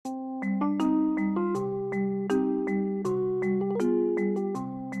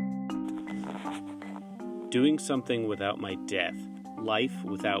Doing something without my death. Life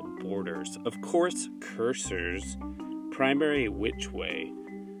without borders. Of course, cursors. Primary which way?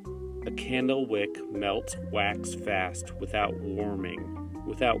 A candle wick melts wax fast without warning.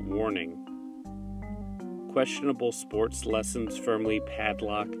 Questionable sports lessons firmly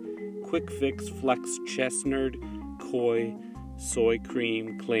padlock. Quick fix flex chess nerd. Coy. Soy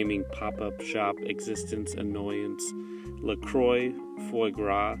cream claiming pop-up shop existence annoyance. LaCroix. Foie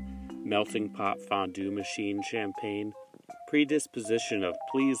gras. Melting pot fondue machine champagne. Predisposition of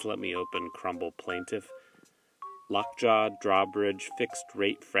please let me open crumble plaintiff. Lockjaw drawbridge fixed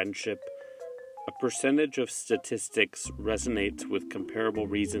rate friendship. A percentage of statistics resonates with comparable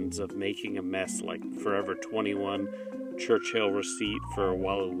reasons of making a mess like Forever 21, Churchill receipt for a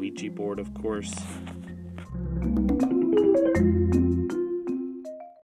Waluigi board, of course.